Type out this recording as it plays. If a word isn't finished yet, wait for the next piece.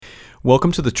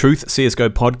Welcome to the Truth CSGO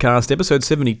podcast, episode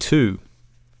 72.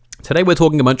 Today we're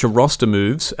talking a bunch of roster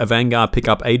moves. Vanguard pick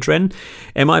up Adren,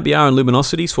 MIBR and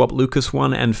Luminosity swap Lucas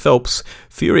One and Phelps,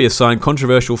 Furia sign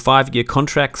controversial 5-year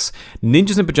contracts,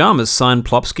 Ninjas in Pajamas sign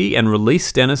Plopsky and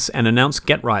release Dennis and announce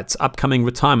Get Right's upcoming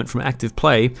retirement from active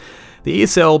play, the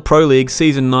ESL Pro League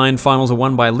Season 9 finals are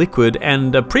won by Liquid,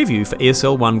 and a preview for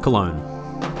ESL 1 Cologne.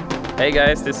 Hey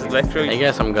guys, this is Electro. Hey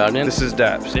guys, I'm Guardian. This is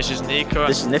Daps. This is Nico.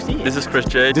 This is Nifty. This is Chris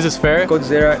J. This is Fair.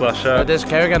 Godzilla. Flasha. This is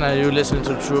Kerrigan, and you listen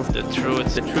to The Truth. The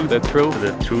Truth. The Truth. The Truth.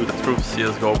 The Truth. The Truth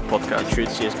CSGO podcast. The Truth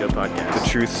CSGO podcast. The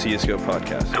Truth CSGO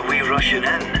podcast. Are we rushing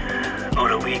in,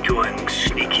 or are we going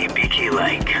sneaky beaky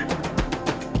like?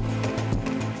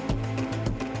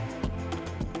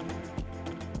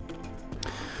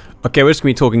 Okay, we're just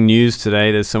going to be talking news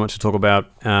today. There's so much to talk about,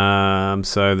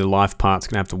 so the live part's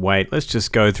going to have to wait. Let's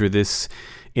just go through this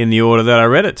in the order that I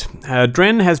read it.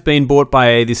 Dren has been bought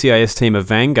by the CIS team of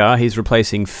Vanguard. He's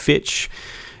replacing Fitch.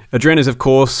 Dren is, of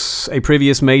course, a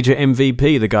previous major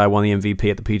MVP. The guy won the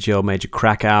MVP at the PGL Major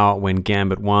Krakow when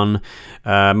Gambit won.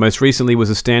 Most recently was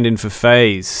a stand-in for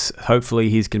FaZe. Hopefully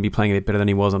he's going to be playing a bit better than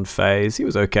he was on FaZe. He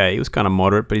was okay. He was kind of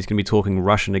moderate, but he's going to be talking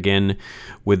Russian again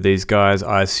with these guys,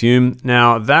 I assume.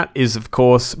 Now, that is, of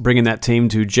course, bringing that team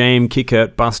to James,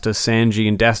 Kickert, Buster, Sanji,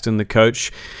 and Daston, the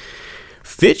coach.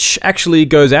 Fitch actually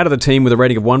goes out of the team with a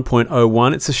rating of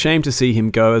 1.01. It's a shame to see him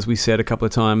go, as we said a couple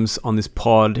of times on this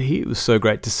pod. It was so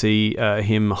great to see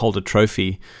him hold a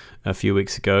trophy a few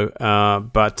weeks ago.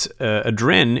 But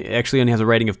Adren actually only has a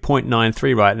rating of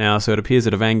 0.93 right now, so it appears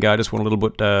that a Vanguard just want a little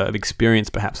bit of experience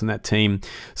perhaps in that team.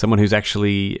 Someone who's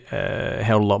actually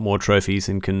held a lot more trophies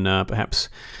and can perhaps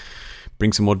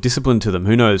bring some more discipline to them.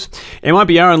 Who knows?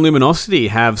 MIBR and Luminosity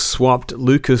have swapped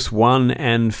Lucas One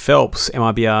and Phelps.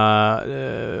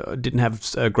 MIBR didn't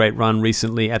have a great run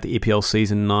recently at the EPL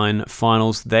Season 9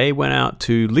 finals. They went out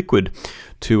to Liquid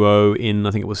 2-0 in, I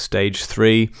think it was Stage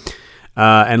 3.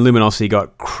 And Luminosity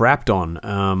got crapped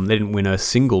on. They didn't win a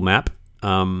single map.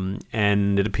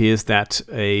 And it appears that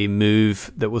a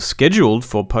move that was scheduled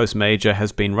for post-major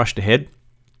has been rushed ahead.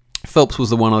 Phelps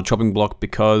was the one on the chopping block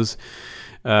because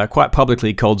quite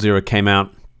publicly, Cold Zero came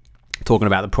out talking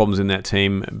about the problems in that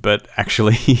team, but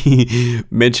actually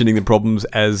mentioning the problems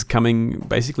as coming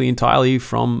basically entirely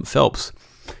from Phelps.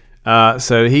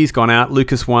 So he's gone out.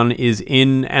 Lucas One is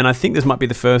in, and I think this might be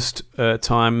the first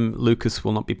time Lucas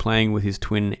will not be playing with his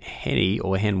twin Henny,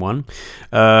 or Hen One.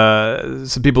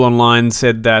 Some people online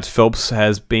said that Phelps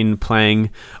has been playing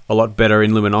a lot better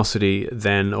in Luminosity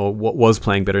was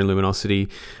playing better in Luminosity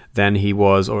than he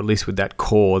was, or at least with that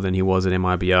core, than he was at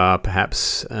MIBR.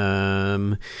 Perhaps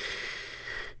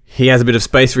he has a bit of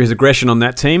space for his aggression on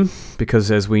that team, because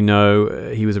as we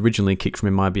know, he was originally kicked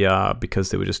from MIBR because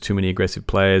there were just too many aggressive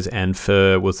players, and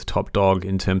Fur was the top dog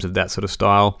in terms of that sort of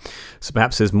style. So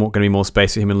perhaps there's going to be more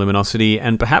space for him in Luminosity,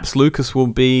 and perhaps Lucas will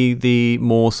be the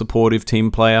more supportive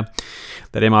team player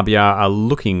that MIBR are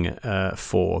looking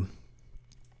for.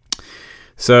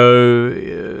 So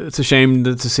it's a shame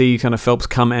to see kind of Phelps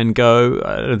come and go.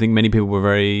 I don't think many people were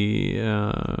very,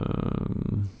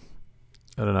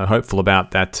 hopeful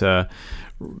about that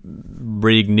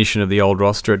reignition of the old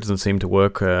roster. It doesn't seem to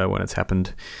work when it's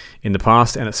happened in the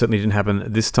past, and it certainly didn't happen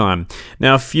this time.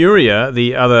 Now, Furia,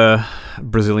 the other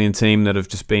Brazilian team that have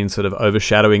just been sort of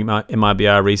overshadowing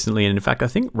MIBR recently, and in fact, I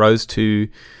think rose to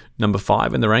number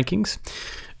 5 in the rankings,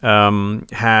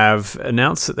 have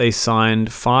announced that they signed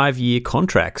 5-year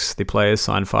contracts. The players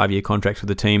signed 5-year contracts with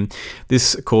the team.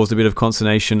 This caused a bit of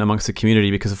consternation amongst the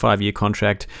community because a 5-year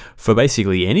contract for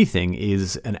basically anything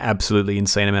is an absolutely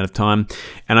insane amount of time.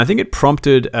 And I think it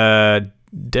prompted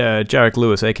Jarek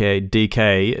Lewis, aka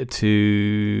DK,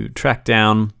 to track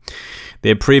down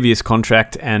their previous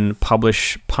contract and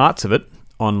publish parts of it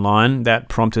online. That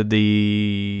prompted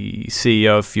the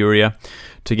CEO of Furia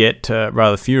to get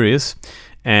rather furious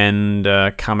and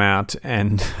come out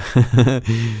and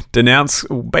denounce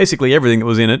basically everything that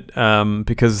was in it,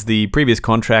 because the previous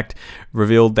contract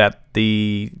revealed that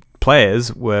the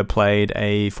players were paid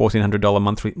a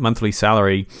 $1,400 monthly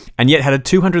salary and yet had a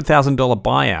 $200,000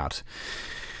 buyout,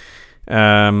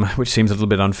 which seems a little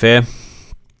bit unfair.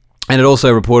 And it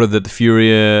also reported that the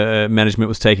Furia management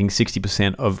was taking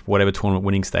 60% of whatever tournament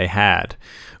winnings they had,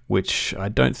 which I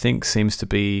don't think seems to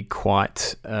be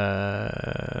quite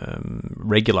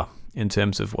regular in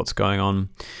terms of what's going on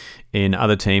in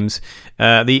other teams.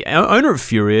 The owner of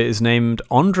Furia is named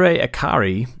Andre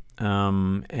Akari,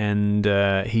 and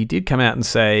he did come out and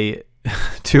say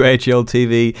to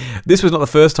HLTV, "This was not the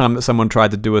first time that someone tried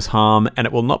to do us harm, and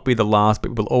it will not be the last, but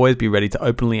we will always be ready to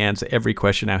openly answer every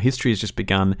question. Our history has just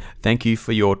begun. Thank you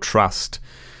for your trust."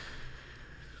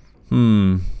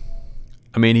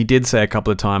 I mean, he did say a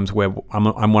couple of times where I'm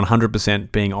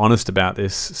 100% being honest about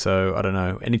this, so I don't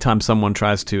know. Anytime someone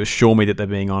tries to assure me that they're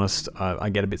being honest, I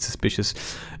get a bit suspicious.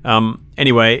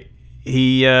 Anyway,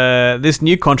 this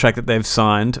new contract that they've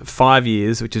signed, 5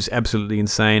 years, which is absolutely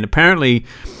insane, apparently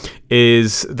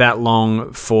is that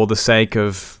long for the sake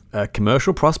of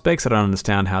commercial prospects. I don't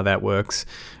understand how that works.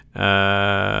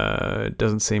 It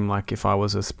doesn't seem like if I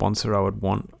was a sponsor, I would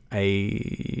want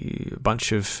a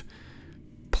bunch of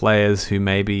players who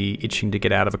may be itching to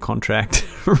get out of a contract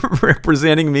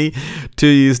representing me 2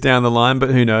 years down the line, but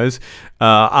who knows.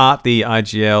 Art, the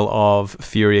IGL of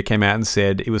Furia, came out and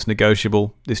said it was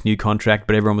negotiable, this new contract,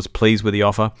 but everyone was pleased with the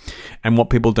offer. And what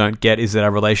people don't get is that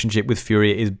our relationship with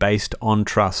Furia is based on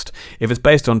trust. If it's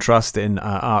based on trust, then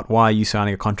Art, why are you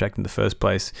signing a contract in the first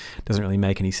place? Doesn't really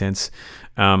make any sense.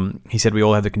 He said we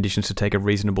all have the conditions to take a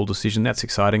reasonable decision. That's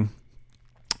exciting.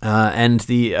 And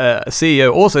the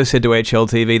CEO also said to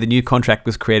HLTV the new contract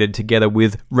was created together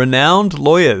with renowned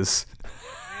lawyers.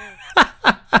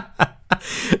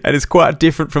 And it's quite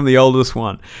different from the oldest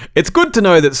one. It's good to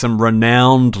know that some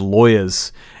renowned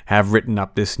lawyers have written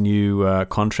up this new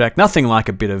contract. Nothing like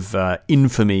a bit of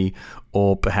infamy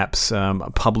or perhaps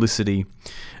publicity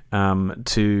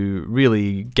to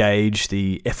really gauge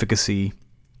the efficacy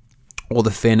or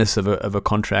the fairness of a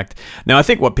contract. Now, I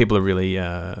think what people are really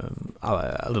a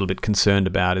little bit concerned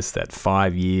about is that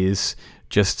 5 years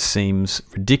just seems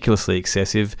ridiculously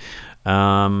excessive.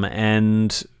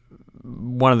 And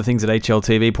one of the things that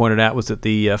HLTV pointed out was that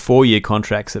the 4-year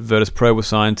contracts that Virtus Pro were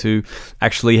signed to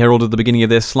actually heralded the beginning of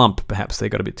their slump. Perhaps they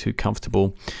got a bit too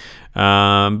comfortable.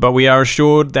 But we are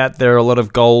assured that there are a lot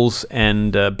of goals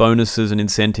and bonuses and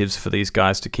incentives for these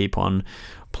guys to keep on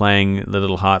playing the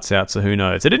little hearts out, so who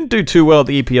knows. They didn't do too well at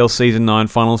the EPL Season 9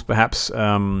 finals. Perhaps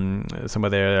some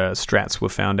of their strats were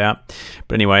found out.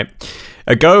 But anyway,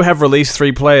 Go have released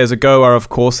 3 players. Go are, of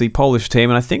course, the Polish team,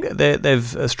 and I think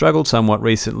they've struggled somewhat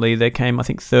recently. They came, I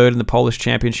think, 3rd in the Polish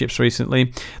Championships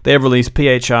recently. They have released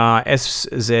PHR,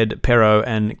 SZ Pero,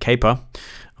 and Kepa.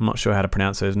 I'm not sure how to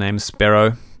pronounce those names.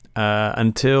 Sparrow.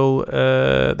 Until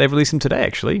they've released them today,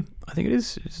 actually. I think it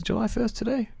is. Is it July 1st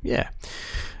today? Yeah.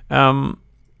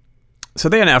 So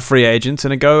they are now free agents,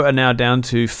 and Go are now down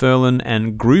to Ferland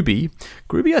and Gruby.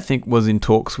 Gruby, I think, was in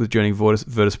talks with joining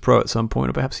Virtus Pro at some point,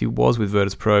 or perhaps he was with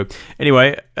Virtus Pro.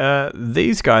 Anyway,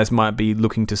 these guys might be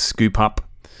looking to scoop up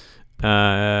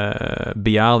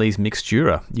Bialy's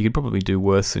Mixtura. You could probably do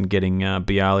worse than getting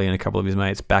Bialy and a couple of his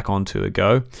mates back onto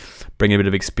Go, bring a bit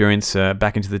of experience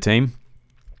back into the team.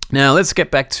 Now, let's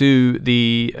get back to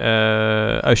the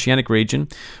Oceanic region.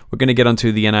 We're going to get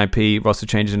onto the NIP roster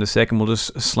changes in a second. We'll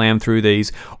just slam through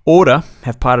these. Order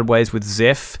have parted ways with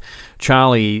Zeph.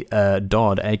 Charlie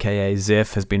Dodd, a.k.a.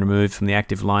 Zeph, has been removed from the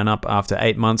active lineup after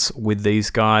 8 months with these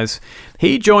guys.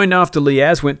 He joined after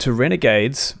Liaz went to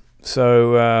Renegades,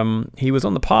 so he was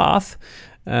on the path.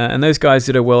 And those guys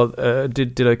did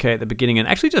okay at the beginning and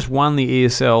actually just won the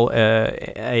ESL,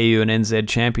 AU, and NZ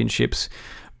championships,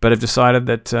 but have decided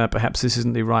that perhaps this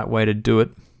isn't the right way to do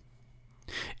it.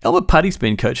 Elmer Putty's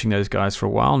been coaching those guys for a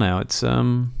while now. It's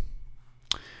a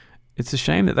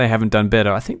shame that they haven't done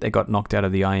better. I think they got knocked out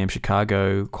of the IM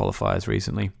Chicago qualifiers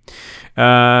recently.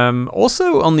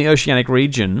 Also on the Oceanic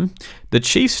region, the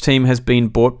Chiefs team has been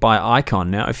bought by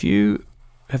Icon. Now, if you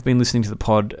have been listening to the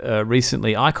pod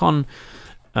recently, Icon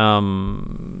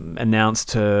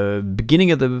announced beginning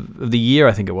of the year,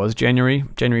 I think it was, January,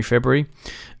 February,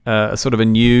 sort of a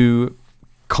new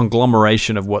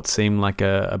conglomeration of what seemed like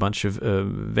a bunch of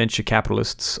venture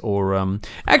capitalists, or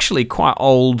actually quite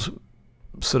old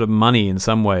sort of money in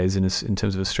some ways in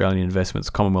terms of Australian investments.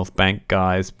 Commonwealth Bank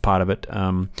guys, part of it,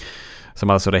 some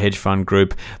other sort of hedge fund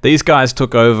group. These guys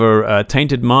took over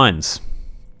Tainted Minds.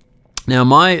 Now,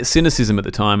 my cynicism at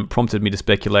the time prompted me to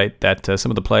speculate that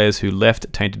some of the players who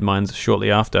left Tainted Minds shortly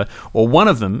after, or one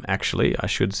of them, actually, I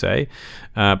should say,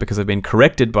 because I've been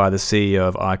corrected by the CEO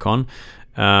of Icon,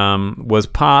 was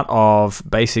part of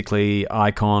basically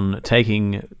Icon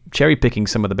cherry-picking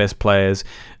some of the best players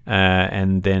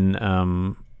and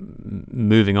then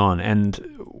moving on. And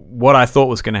what I thought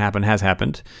was going to happen has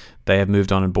happened. They have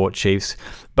moved on and bought Chiefs.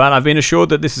 But I've been assured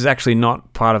that this is actually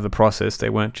not part of the process. They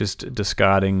weren't just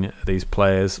discarding these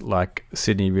players like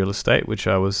Sydney Real Estate, which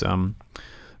I was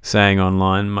saying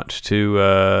online, much to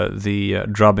the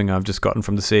drubbing I've just gotten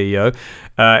from the CEO.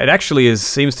 It actually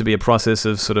seems to be a process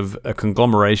of sort of a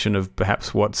conglomeration of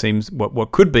perhaps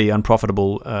what could be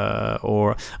unprofitable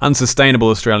or unsustainable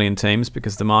Australian teams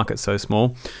because the market's so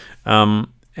small.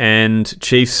 And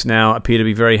Chiefs now appear to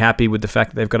be very happy with the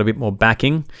fact that they've got a bit more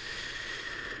backing.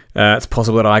 It's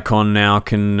possible that Icon now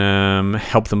can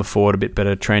help them afford a bit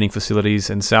better training facilities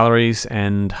and salaries,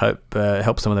 and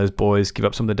help some of those boys give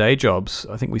up some of the day jobs.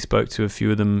 I think we spoke to a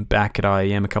few of them back at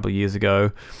IEM a couple of years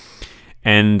ago,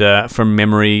 and from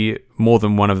memory, more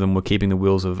than one of them were keeping the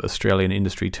wheels of Australian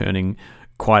industry turning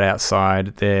quite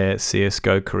outside their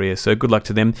CSGO career. So good luck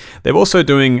to them. They're also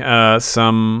doing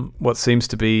some what seems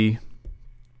to be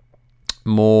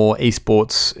more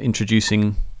esports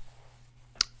introducing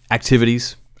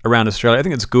activities around Australia. I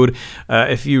think it's good.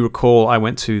 If you recall, I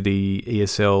went to the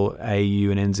ESL,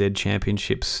 AU and NZ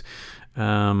championships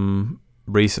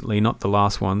recently, not the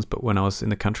last ones, but when I was in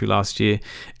the country last year,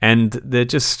 and it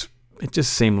just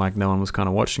seemed like no one was kind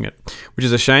of watching it, which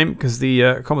is a shame because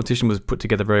the competition was put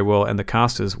together very well and the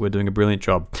casters were doing a brilliant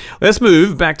job. Let's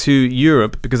move back to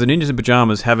Europe because the Ninjas in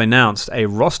Pyjamas have announced a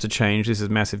roster change. This is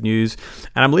massive news,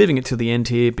 and I'm leaving it to the end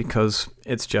here because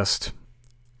it's just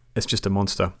a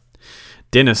monster.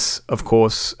 Dennis, of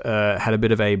course, had a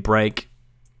bit of a break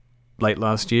late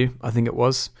last year, I think it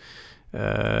was.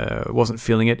 Wasn't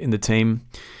feeling it in the team.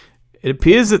 It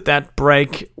appears that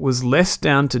break was less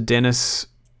down to Dennis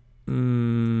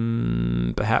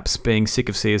perhaps being sick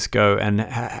of CSGO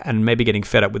and maybe getting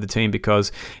fed up with the team,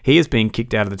 because he is being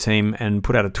kicked out of the team and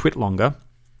put out a twit longer,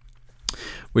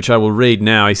 which I will read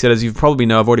now. He said, as you probably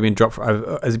know, I've been dropped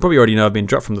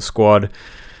from the squad.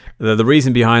 The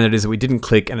reason behind it is that we didn't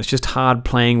click, and it's just hard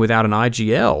playing without an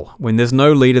IGL. When there's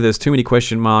no leader, there's too many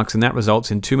question marks, and that results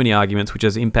in too many arguments, which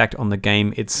has impact on the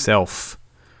game itself.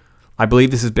 I believe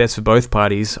this is best for both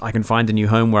parties. I can find a new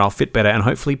home where I'll fit better and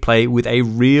hopefully play with a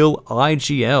real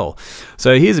IGL.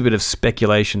 So here's a bit of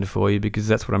speculation for you, because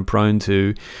that's what I'm prone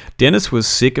to. Dennis was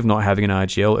sick of not having an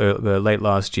IGL late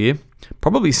last year.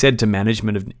 Probably said to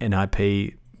management of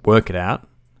NIP, work it out.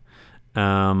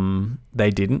 They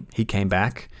didn't. He came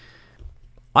back.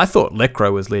 I thought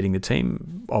Lecro was leading the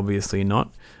team. Obviously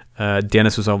not.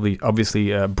 Dennis was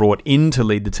obviously brought in to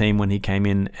lead the team when he came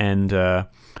in, and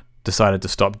decided to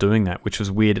stop doing that, which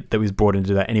was weird that he was brought in to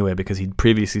do that anyway, because he'd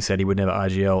previously said he would never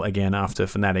IGL again after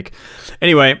Fnatic.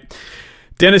 Anyway,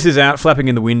 Dennis is out flapping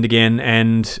in the wind again,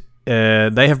 and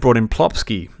they have brought in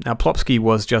Plopsky. Now, Plopsky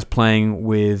was just playing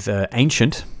with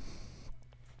Ancient,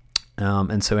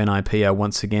 and so NIP are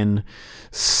once again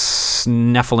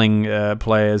snaffling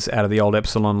players out of the old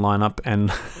Epsilon lineup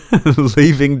and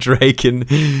leaving Draken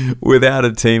without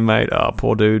a teammate. Oh,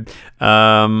 poor dude.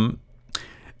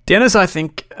 Dennis, I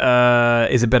think,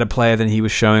 is a better player than he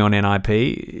was showing on NIP.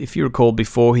 If you recall,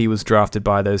 before he was drafted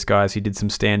by those guys, he did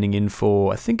some standing in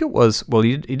for, I think it was, well,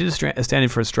 he did a stand in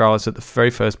for Astralis at the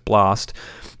very first Blast,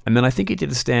 and then I think he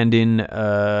did a stand-in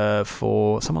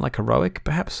for someone like Heroic,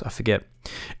 perhaps? I forget.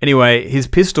 Anyway, his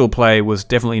pistol play was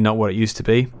definitely not what it used to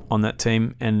be on that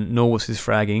team, and nor was his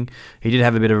fragging. He did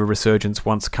have a bit of a resurgence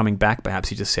once coming back. Perhaps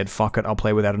he just said, fuck it, I'll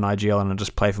play without an IGL and I'll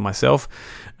just play for myself.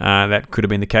 That could have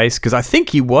been the case, because I think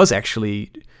he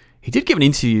did give an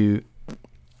interview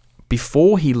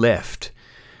before he left,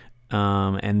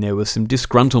 and there was some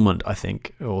disgruntlement, I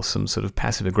think, or some sort of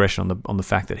passive aggression on the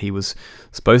fact that he was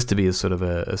supposed to be a sort of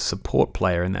a support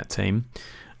player in that team,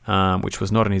 which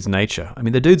was not in his nature. I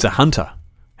mean, the dude's a hunter.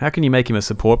 How can you make him a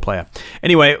support player?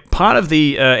 Anyway, part of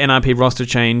the NIP roster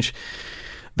change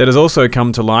that has also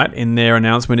come to light in their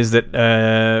announcement is that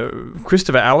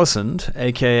Christopher Allison,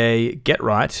 aka Get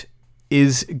Right,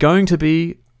 is going to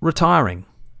be retiring.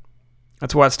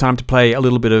 That's why it's time to play a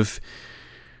little bit of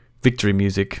victory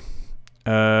music.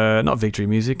 Not victory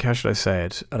music, how should I say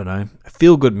it? I don't know.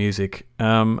 Feel-good music,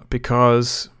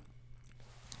 because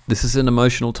this is an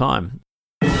emotional time.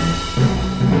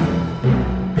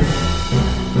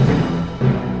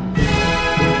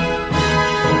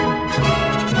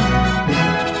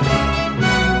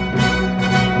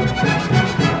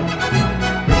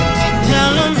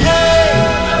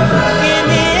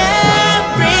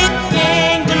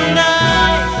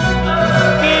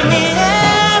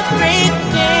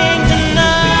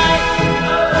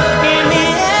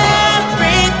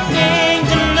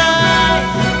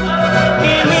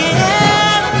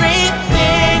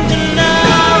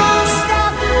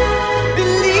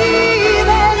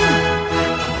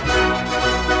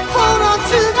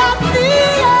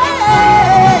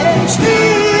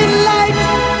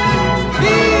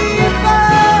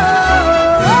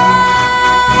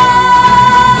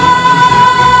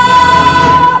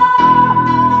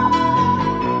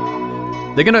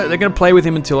 They're gonna play with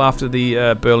him until after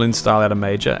the Berlin Style Out of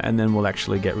Major, and then we'll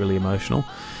actually get really emotional.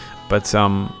 But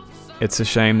it's a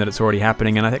shame that it's already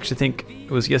happening. And I actually think it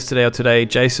was yesterday or today,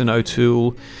 Jason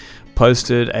O'Toole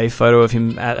posted a photo of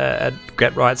him at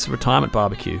Get Right's retirement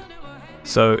barbecue.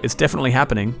 So it's definitely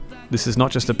happening. This is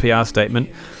not just a PR statement.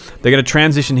 They're going to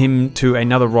transition him to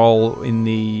another role in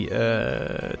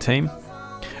the team.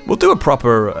 We'll do a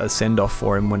proper send-off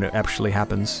for him when it actually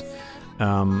happens.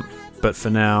 But for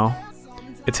now,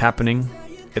 it's happening.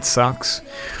 It sucks.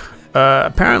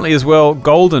 Apparently as well,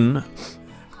 Golden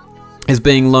is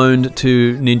being loaned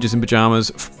to Ninjas in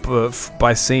Pyjamas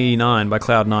by C9, by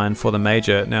Cloud9 for the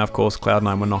major. Now, of course,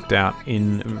 Cloud9 were knocked out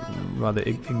in rather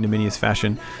ignominious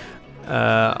fashion.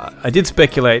 I did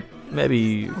speculate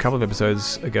maybe a couple of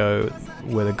episodes ago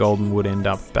whether Golden would end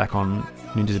up back on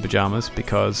Ninjas in Pyjamas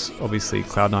because obviously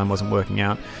Cloud9 wasn't working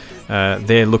out.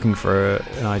 They're looking for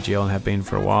an IGL and have been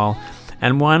for a while.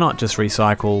 And why not just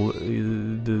recycle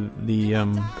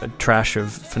the trash of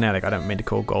Fnatic? I don't mean to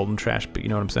call Golden trash, but you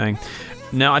know what I'm saying.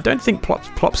 Now, I don't think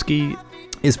Plopsky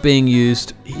is being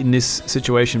used in this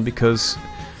situation because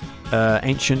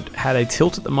Ancient had a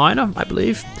tilt at the minor, I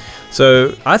believe.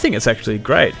 So I think it's actually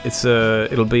great.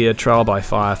 It'll be a trial by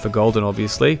fire for Golden,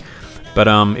 obviously. But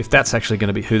if that's actually going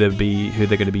to be who they're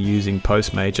going to be using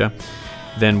post major,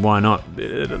 then why not?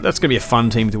 That's going to be a fun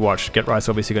team to watch. Get Right's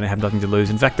obviously going to have nothing to lose.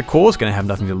 In fact, the Core's going to have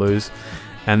nothing to lose,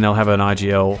 and they'll have an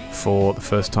IGL for the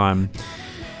first time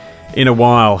in a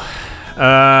while.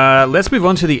 Let's move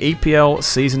on to the EPL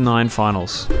Season 9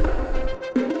 finals.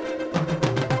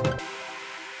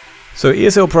 So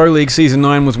ESL Pro League Season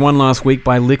 9 was won last week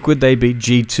by Liquid. They beat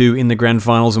G2 in the grand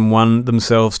finals and won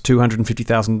themselves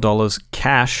 $250,000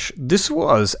 cash. This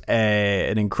was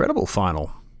an incredible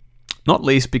final. Not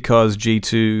least because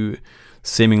G2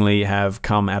 seemingly have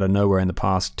come out of nowhere in the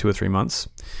past 2 or 3 months.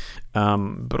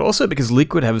 But also because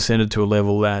Liquid have ascended to a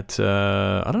level that,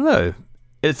 I don't know,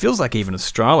 it feels like even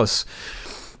Astralis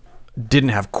didn't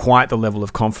have quite the level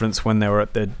of confidence when they were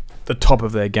at the top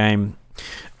of their game.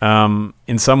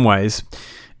 In some ways,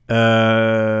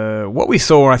 what we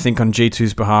saw, I think, on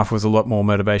G2's behalf was a lot more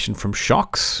motivation from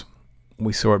Shox.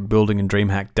 We saw it building in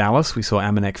DreamHack Dallas. We saw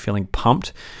Amanek feeling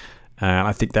pumped.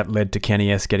 I think that led to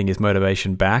Kenny S getting his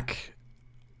motivation back.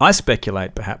 I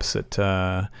speculate perhaps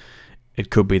that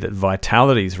it could be that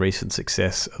Vitality's recent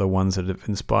success are the ones that have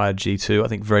inspired G2. I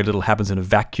think very little happens in a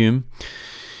vacuum.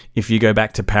 If you go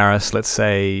back to Paris, let's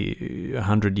say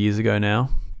 100 years ago now,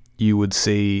 you would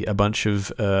see a bunch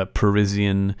of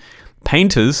Parisian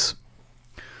painters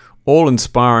all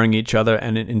inspiring each other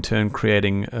and in turn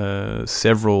creating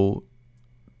several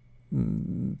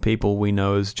people we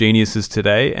know as geniuses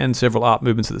today and several art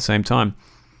movements at the same time.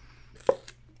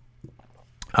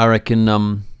 I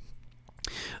reckon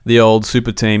the old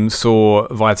super team saw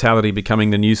Vitality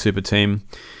becoming the new super team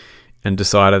and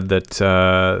decided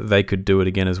that they could do it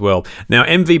again as well. Now,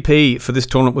 MVP for this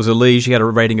tournament was Elige. He had a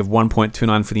rating of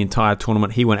 1.29 for the entire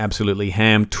tournament. He went absolutely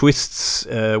ham. Twists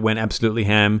went absolutely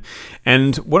ham.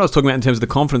 And what I was talking about in terms of the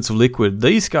confidence of Liquid,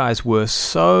 these guys were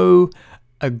so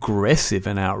aggressive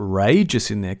and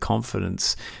outrageous in their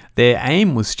confidence. Their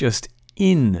aim was just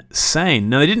insane.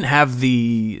 Now,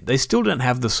 they still didn't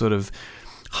have the sort of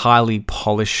highly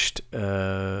polished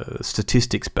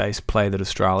statistics-based play that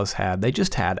Astralis had. They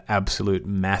just had absolute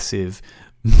massive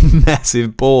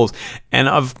balls. And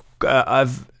I've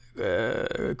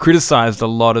criticized a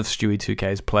lot of Stewie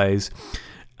 2K's plays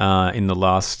in the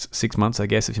last 6 months, I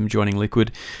guess, of him joining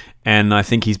Liquid. And I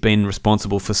think he's been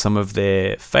responsible for some of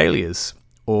their failures,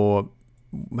 or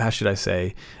how should I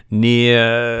say,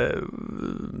 nearly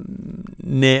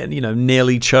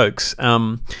chokes.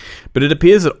 But it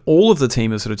appears that all of the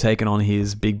team has sort of taken on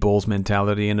his big balls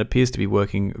mentality, and it appears to be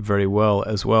working very well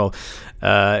as well.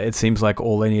 It seems like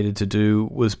all they needed to do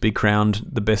was be crowned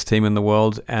the best team in the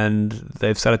world, and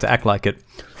they've started to act like it.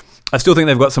 I still think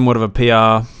they've got somewhat of a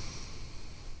PR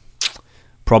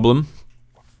problem.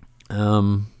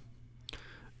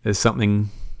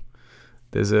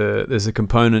 There's a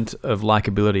component of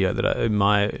likability that, in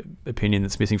my opinion,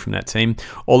 that's missing from that team.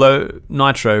 Although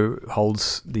Nitro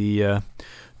holds the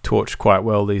torch quite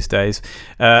well these days.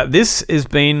 This has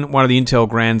been one of the Intel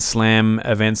Grand Slam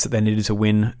events that they needed to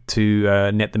win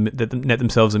to net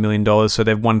themselves $1 million. So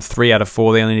they've won 3 out of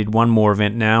 4. They only need one more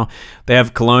event now. They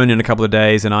have Cologne in a couple of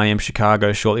days and IM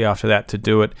Chicago shortly after that to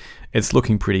do it. It's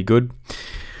looking pretty good.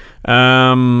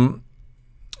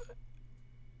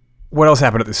 What else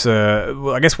happened at this?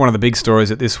 Well, I guess one of the big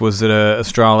stories at this was that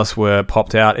Astralis were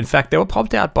popped out. In fact, they were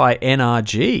popped out by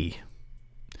NRG.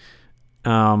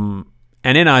 And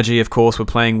NRG, of course, were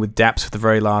playing with Daps for the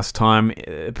very last time.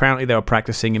 Apparently, they were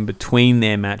practicing in between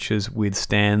their matches with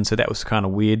Stan, so that was kind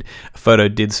of weird. A photo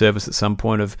did surface at some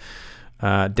point of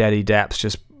Daddy Daps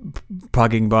just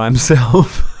plugging by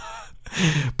himself,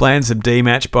 playing some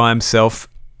D-match by himself.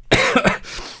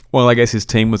 Well, I guess his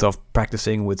team was off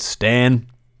practicing with Stan.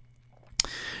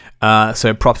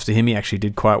 So props to him. He actually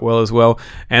did quite well as well.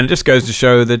 And it just goes to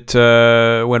show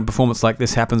that when a performance like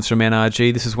this happens from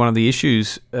NRG, this is one of the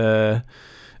issues. One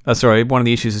of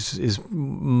the issues is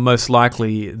most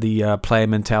likely the player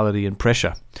mentality and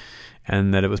pressure,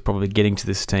 and that it was probably getting to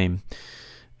this team.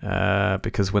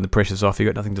 Because when the pressure's off, you've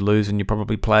got nothing to lose, and you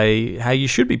probably play how you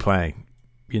should be playing,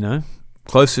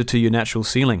 closer to your natural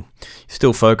ceiling.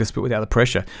 Still focused, but without the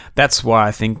pressure. That's why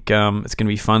I think it's going to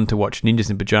be fun to watch Ninjas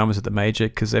in Pyjamas at the major,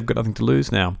 because they've got nothing to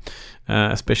lose now,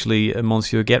 especially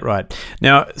Monsieur Getright.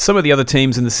 Now, some of the other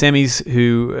teams in the semis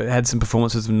who had some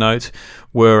performances of note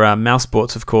were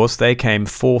Mousesports, of course. They came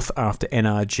fourth after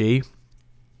NRG.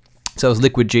 So it was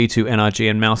Liquid, G2, NRG,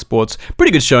 and Mousesports.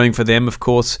 Pretty good showing for them, of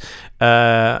course.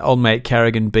 Old mate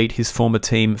Carrigan beat his former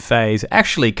team, FaZe.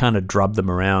 Actually kind of drubbed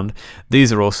them around.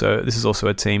 This is also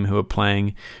a team who are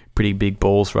playing pretty big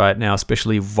balls right now,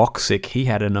 especially Voxic. He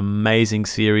had an amazing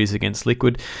series against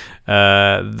Liquid.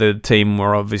 The team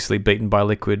were obviously beaten by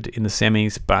Liquid in the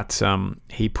semis, but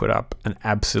he put up an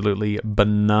absolutely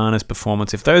bananas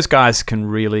performance. If those guys can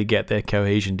really get their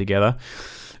cohesion together,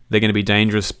 they're going to be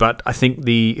dangerous. But I think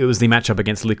it was the matchup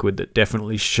against Liquid that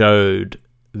definitely showed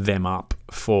them up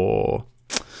for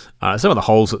some of the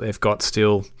holes that they've got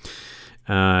still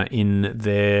in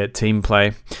their team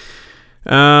play.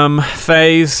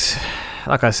 FaZe,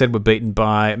 like I said, were beaten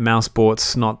by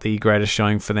Mousesports. Not the greatest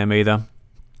showing for them either.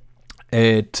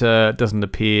 It doesn't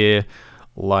appear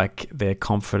like their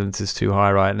confidence is too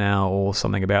high right now, or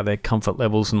something about their comfort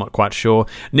levels. I'm not quite sure.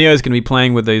 Neo's going to be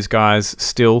playing with these guys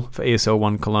still for ESL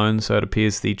 1 Cologne, so it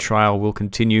appears the trial will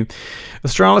continue.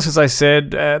 Astralis, as I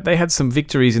said, they had some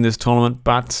victories in this tournament,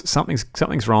 but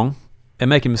something's wrong. They're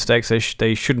making mistakes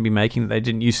they shouldn't be making, that they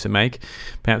didn't used to make.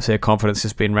 Perhaps their confidence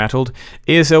has been rattled.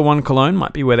 ESL 1 Cologne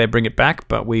might be where they bring it back,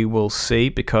 but we will see,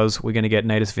 because we're going to get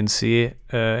Natus Vincere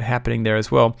happening there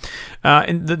as well.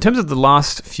 In terms of the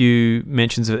last few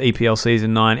mentions of EPL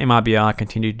Season 9, MRBR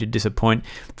continued to disappoint.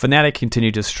 Fnatic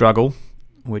continued to struggle,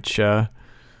 which, I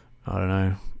don't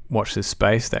know, watch this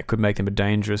space. That could make them a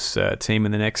dangerous team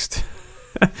in the next...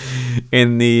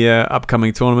 in the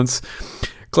upcoming tournaments.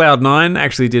 Cloud9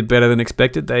 actually did better than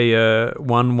expected. They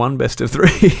won one best of 3.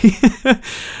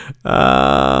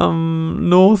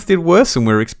 North did worse than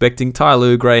we were expecting.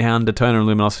 Tyloo, Greyhound, Daytona, and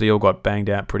Luminosity all got banged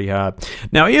out pretty hard.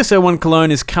 Now, ESL 1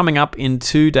 Cologne is coming up in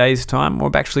 2 days' time,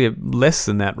 or actually less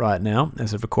than that right now,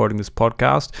 as of recording this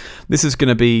podcast. This is going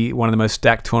to be one of the most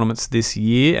stacked tournaments this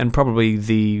year, and probably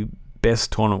the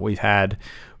best tournament we've had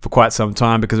for quite some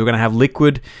time, because we're going to have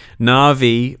Liquid,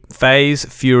 Na'Vi, FaZe,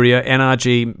 Furia,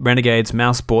 NRG, Renegades,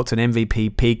 Mousesports, and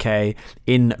MVP PK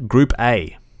in Group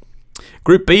A.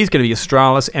 Group B is going to be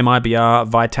Astralis, MIBR,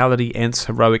 Vitality, ENCE,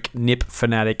 Heroic, NiP,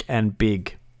 Fnatic, and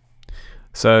Big.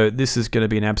 So this is going to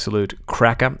be an absolute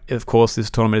cracker. Of course,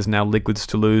 this tournament is now Liquid's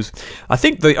to lose. I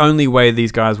think the only way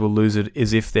these guys will lose it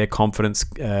is if their confidence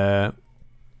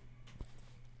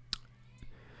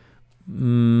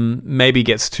maybe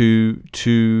gets too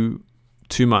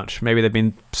much. Maybe they've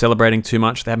been celebrating too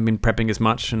much. They haven't been prepping as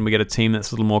much, and we get a team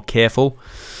that's a little more careful.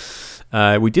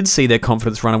 We did see their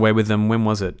confidence run away with them. When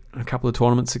was it? A couple of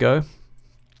tournaments ago,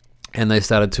 and they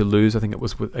started to lose. I think it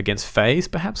was against FaZe,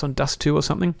 perhaps on Dust 2 or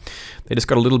something. They just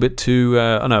got a little bit too.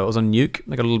 It was on Nuke.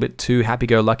 They got a little bit too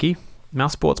happy-go-lucky.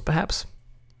 Mousesports, perhaps.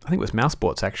 I think it was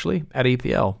Mousesports actually at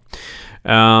EPL.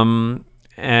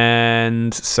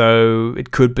 And so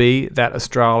it could be that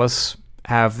Astralis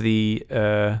have the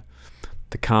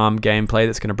calm gameplay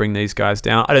that's going to bring these guys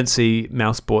down. I don't see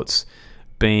Mousesports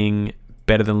being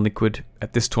better than Liquid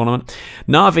at this tournament.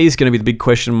 Na'Vi is going to be the big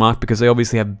question mark, because they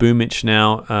obviously have Boomich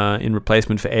now in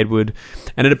replacement for Edward.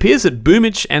 And it appears that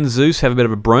Boomich and Zeus have a bit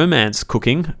of a bromance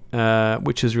cooking,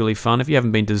 which is really fun. If you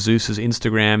haven't been to Zeus's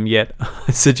Instagram yet,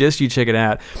 I suggest you check it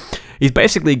out. He's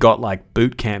basically got like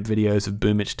boot camp videos of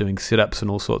Boomich doing sit-ups and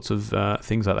all sorts of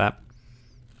things like that.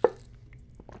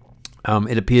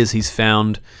 It appears he's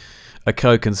found a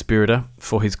co-conspirator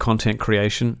for his content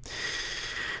creation.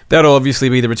 That'll obviously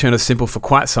be the return of Simple for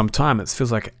quite some time. It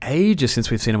feels like ages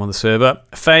since we've seen him on the server.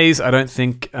 FaZe, I don't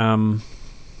think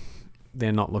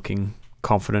they're not looking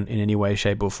confident in any way,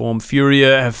 shape, or form.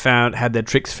 Furia have had their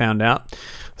tricks found out,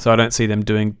 so I don't see them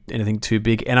doing anything too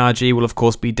big. NRG will, of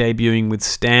course, be debuting with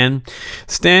Stan.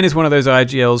 Stan is one of those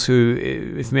IGLs who,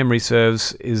 if memory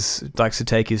serves, likes to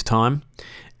take his time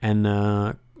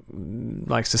and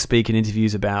likes to speak in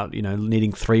interviews about,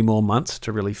 needing 3 more months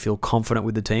to really feel confident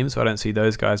with the team. So I don't see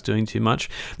those guys doing too much.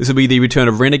 This will be the return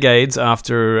of Renegades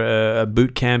after a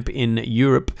boot camp in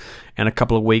Europe and a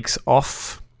couple of weeks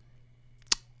off.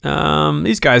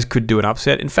 These guys could do an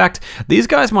upset. In fact, these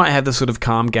guys might have the sort of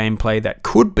calm gameplay that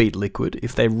could beat Liquid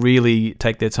if they really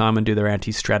take their time and do their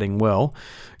anti-stratting well,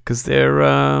 because they're,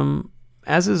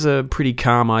 as is a pretty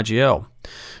calm IGL.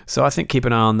 So I think keep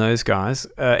an eye on those guys.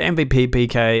 MVP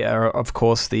PK are, of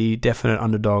course, the definite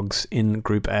underdogs in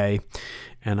Group A,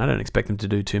 and I don't expect them to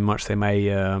do too much. They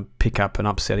may pick up an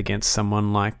upset against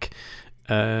someone like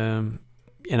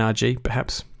NRG,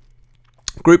 perhaps.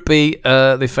 Group B,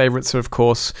 the favourites are, of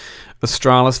course,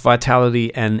 Astralis,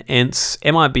 Vitality, and ENCE.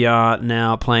 MIBR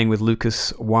now playing with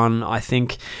Lucas 1. I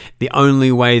think the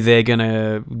only way they're going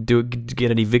to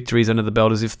get any victories under the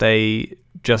belt is if they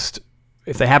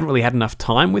haven't really had enough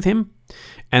time with him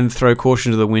and throw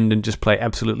caution to the wind and just play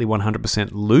absolutely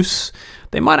 100% loose.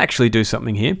 They might actually do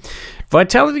something here.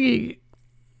 Vitality,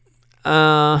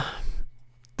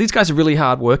 these guys are really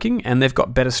hard-working, and they've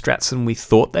got better strats than we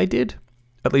thought they did.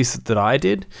 At least that I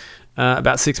did,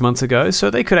 about 6 months ago. So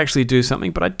they could actually do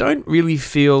something, but I don't really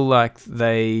feel like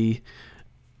they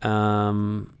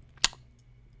are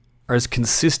as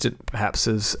consistent, perhaps,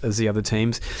 as the other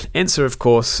teams. ENCE are, of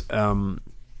course,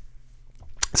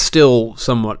 still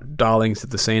somewhat darlings of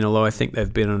the scene, although I think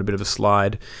they've been on a bit of a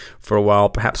slide for a while.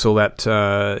 Perhaps all that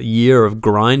year of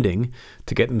grinding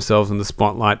to get themselves in the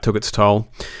spotlight took its toll.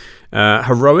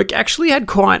 Heroic actually had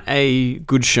quite a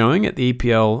good showing at the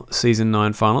EPL Season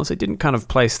 9 finals. They didn't kind of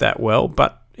place that well,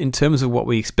 but in terms of what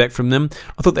we expect from them,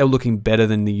 I thought they were looking better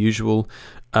than the usual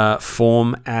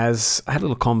form. As I had a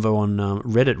little convo on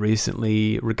Reddit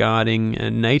recently regarding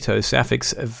NATO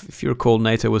Safix. If you recall,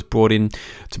 NATO was brought in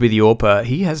to be the AWPer.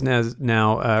 He has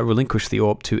now relinquished the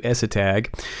AWP to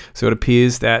Esatag, so it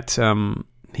appears that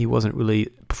he wasn't really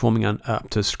performing up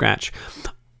to scratch.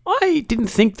 I didn't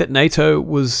think that NATO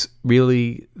was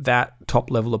really that top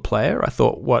level of player. I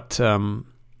thought what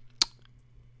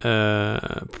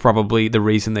probably the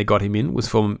reason they got him in was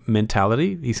for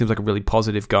mentality. He seems like a really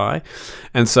positive guy.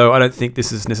 And so I don't think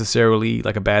this is necessarily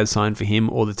like a bad sign for him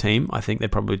or the team. I think they've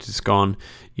probably just gone,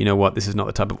 you know what, this is not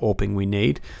the type of AWPing we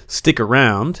need. Stick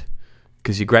around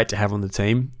because you're great to have on the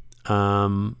team.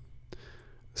 So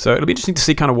it'll be interesting to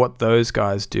see kind of what those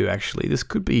guys do actually. This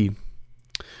could be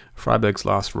Freiburg's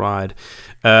last ride.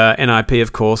 NIP,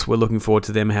 of course, we're looking forward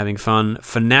to them having fun.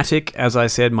 Fnatic, as I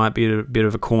said, might be a bit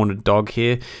of a cornered dog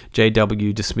here.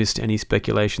 JW dismissed any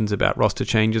speculations about roster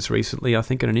changes recently, I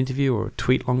think in an interview or a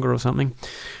tweet longer or something.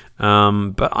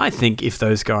 But I think if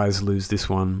those guys lose this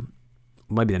one,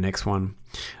 maybe the next one,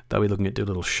 they'll be looking at do a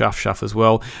little shuff as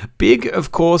well. Big,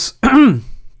 of course,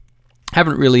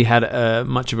 haven't really had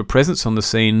much of a presence on the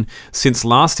scene since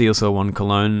last ESL One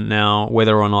Cologne. Now,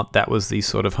 whether or not that was the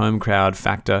sort of home crowd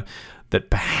factor that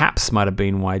perhaps might have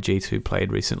been why G2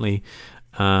 played recently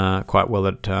quite well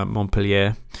at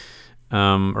Montpellier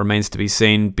remains to be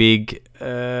seen. Big,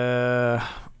 I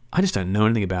just don't know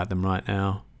anything about them right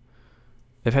now.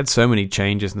 They've had so many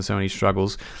changes and so many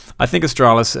struggles. I think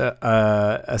Astralis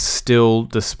are still,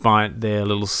 despite their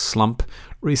little slump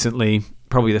recently,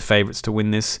 probably the favourites to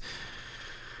win this.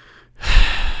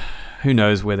 Who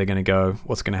knows where they're going to go,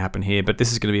 what's going to happen here, but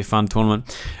this is going to be a fun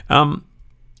tournament.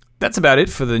 That's about it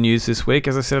for the news this week.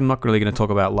 As I said, I'm not really going to talk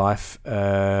about life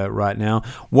right now.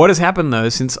 What has happened, though,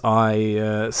 since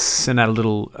I sent out a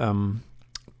little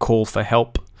call for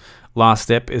help last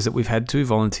step is that we've had 2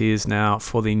 volunteers now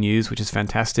for the news, which is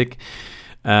fantastic.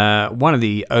 One of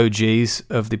the OGs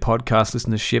of the podcast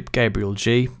listenership, Gabriel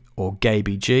G, or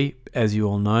Gaby G, as you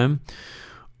all know him,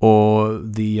 or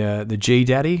the G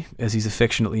Daddy, as he's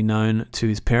affectionately known to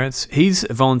his parents. He's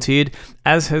volunteered,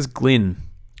 as has Glyn.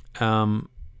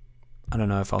 I don't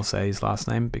know if I'll say his last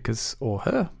name or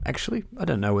her, actually. I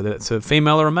don't know whether it's a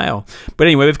female or a male. But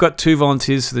anyway, we've got 2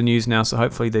 volunteers for the news now, so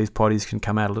hopefully these potties can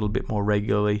come out a little bit more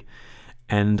regularly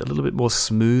and a little bit more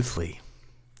smoothly.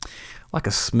 Like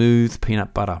a smooth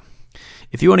peanut butter.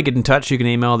 If you want to get in touch, you can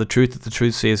email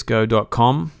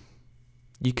thetruth@thetruthcsgo.com.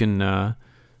 You can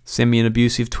send me an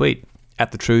abusive tweet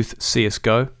at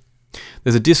thetruthcsgo.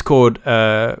 There's a Discord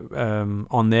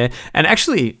on there. And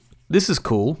actually, this is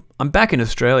cool. I'm back in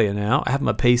Australia now. I have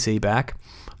my PC back,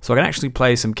 so I can actually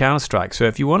play some Counter-Strike. So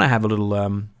if you want to have a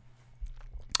little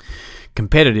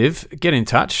competitive, get in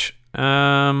touch.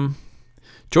 Join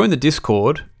the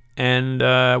Discord, and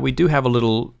we do have a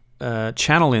little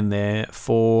channel in there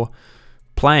for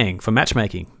playing, for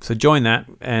matchmaking. So join that,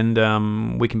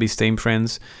 and we can be Steam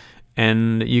friends,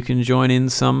 and you can join in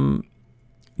some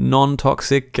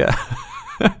non-toxic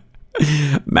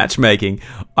matchmaking.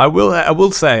 I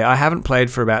will say I haven't played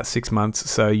for about 6 months,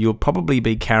 so you'll probably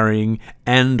be carrying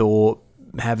and or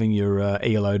having your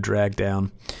ELO dragged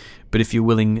down. But if you're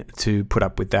willing to put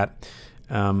up with that,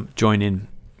 join in,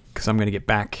 because I'm going to get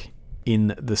back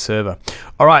in the server.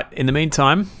 All right, in the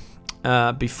meantime,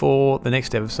 before the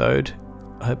next episode,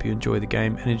 I hope you enjoy the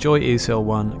game and enjoy ESL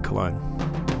 1 Cologne.